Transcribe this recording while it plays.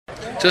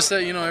Just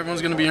that,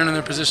 everyone's going to be earning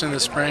their position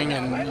this spring,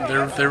 and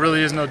there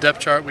really is no depth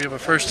chart. We have a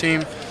first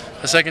team,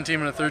 a second team,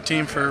 and a third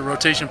team for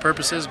rotation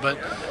purposes, but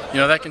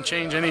that can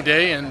change any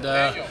day. And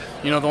the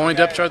only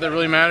depth chart that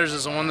really matters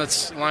is the one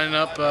that's lining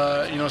up,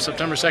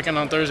 September 2nd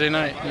on Thursday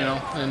night.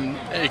 And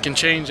it can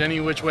change any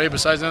which way.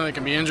 Besides that, it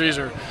can be injuries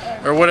or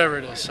whatever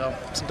it is. So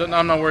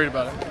I'm not worried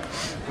about it.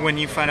 When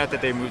you find out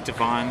that they moved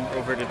Devon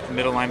over to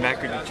middle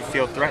linebacker, did you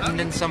feel threatened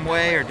in some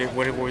way, or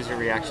what was your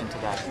reaction to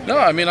that? No,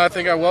 I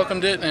think I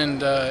welcomed it,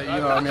 and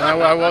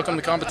I welcome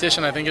the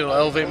competition. I think it'll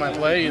elevate my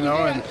play, and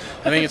I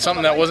think it's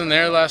something that wasn't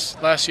there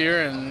last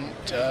year, and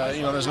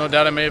there's no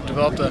doubt I may have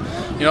developed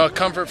a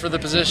comfort for the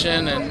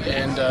position,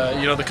 and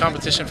the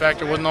competition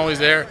factor wasn't always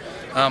there.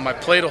 I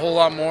played a whole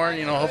lot more.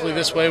 Hopefully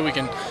this way we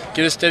can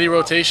get a steady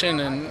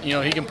rotation, and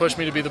he can push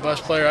me to be the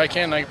best player I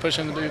can, and I can push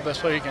him to be the best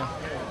player he can.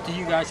 Do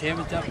you guys have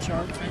a depth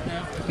chart right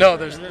now? No,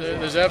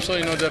 there's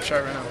absolutely no depth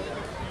chart right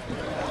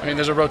now.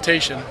 There's a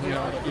rotation.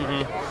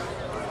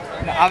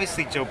 Now,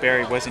 obviously, Joe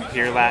Barry wasn't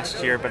here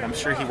last year, but I'm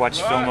sure he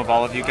watched film of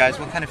all of you guys.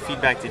 What kind of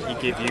feedback did he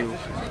give you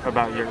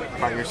about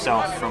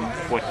yourself from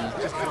what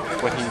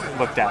he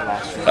looked at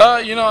last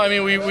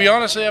year? We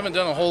honestly haven't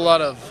done a whole lot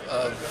of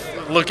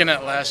looking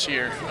at last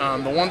year.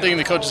 The one thing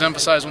the coaches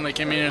emphasized when they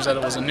came in here is that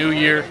it was a new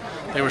year.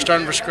 They were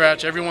starting from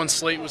scratch. Everyone's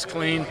slate was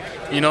clean.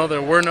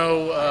 There were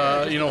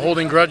no,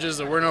 holding grudges.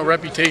 There were no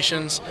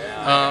reputations.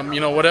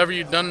 Whatever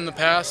you've done in the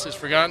past is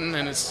forgotten,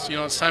 and it's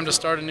time to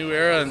start a new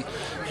era.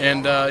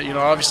 And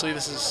obviously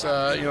this is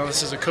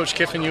a Coach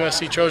Kiffin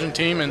USC Trojan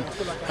team, and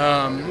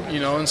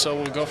and so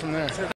we'll go from there.